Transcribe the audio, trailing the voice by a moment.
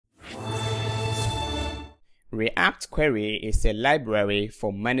React Query is a library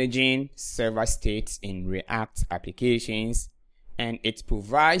for managing server states in React applications, and it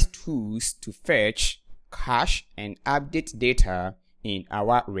provides tools to fetch, cache, and update data in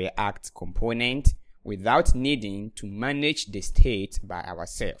our React component without needing to manage the state by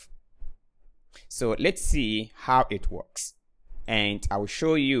ourselves. So let's see how it works, and I'll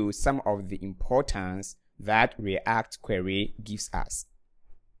show you some of the importance that React Query gives us.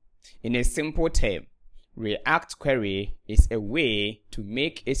 In a simple term, React Query is a way to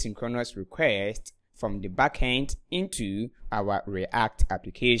make asynchronous requests from the backend into our React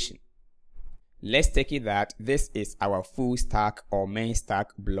application. Let's take it that this is our full stack or MERN stack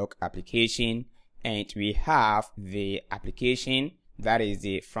block application, and we have the application that is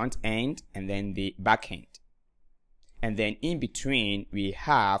the front end and then the back end. And then in between we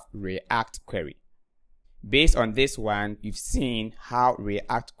have React Query. Based on this one, you've seen how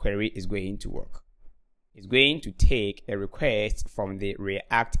React Query is going to work. It's going to take a request from the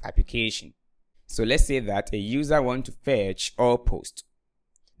React application. So let's say that a user wants to fetch or post.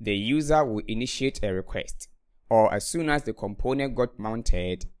 The user will initiate a request, or as soon as the component got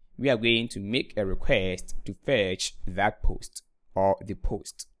mounted, we are going to make a request to fetch that post or the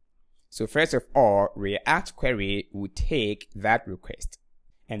post. So first of all, React Query will take that request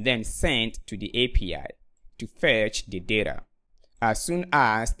and then send to the API to fetch the data. As soon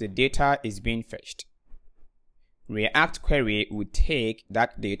as the data is being fetched, React Query will take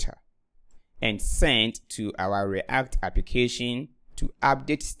that data and send to our React application to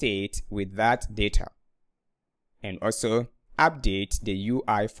update state with that data and also update the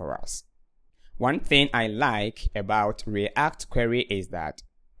UI for us. One thing I like about React Query is that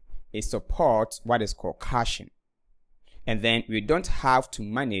it supports what is called caching, and then we don't have to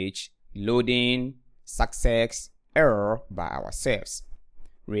manage loading, success, error by ourselves.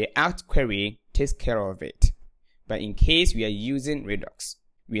 React Query takes care of it. But in case we are using Redux,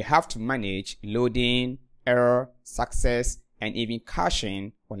 we have to manage loading, error, success, and even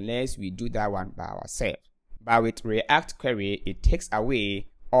caching unless we do that one by ourselves. But with React Query, it takes away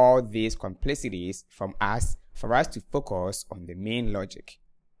all these complexities from us for us to focus on the main logic.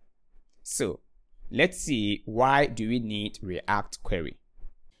 So let's see, why do we need React Query?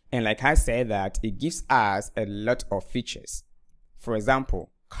 And like I said, that it gives us a lot of features. For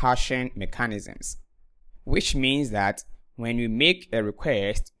example, caching mechanisms, which means that when we make a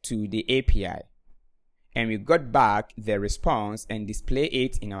request to the API and we got back the response and display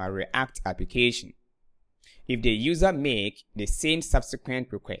it in our React application, if the user make the same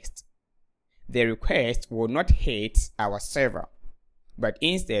subsequent request, the request will not hit our server, but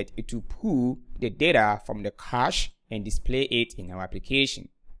instead it will pull the data from the cache and display it in our application.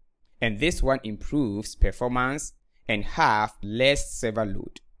 And this one improves performance and have less server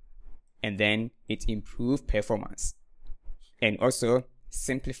load. And then it improves performance and also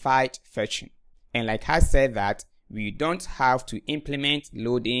simplified fetching. And like I said, that we don't have to implement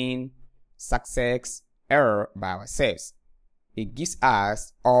loading, success, error by ourselves. It gives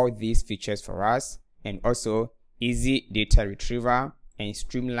us all these features for us, and also easy data retrieval and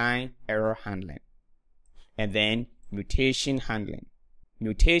streamlined error handling. And then mutation handling.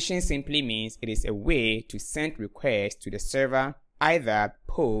 Mutation simply means it is a way to send requests to the server, either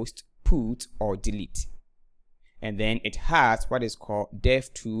post, put, or delete. And then it has what is called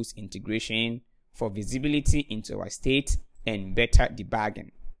DevTools integration for visibility into our state and better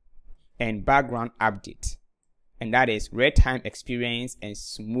debugging, and background update, and that is real-time experience and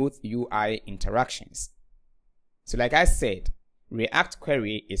smooth UI interactions. So like I said, React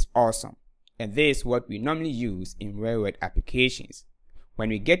Query is awesome, and this is what we normally use in real-world applications. When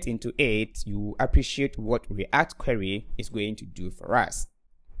we get into it, you will appreciate what React Query is going to do for us.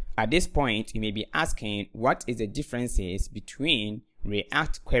 At this point, you may be asking, what is the differences between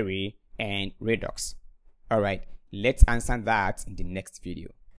React Query and Redux? Alright, let's answer that in the next video.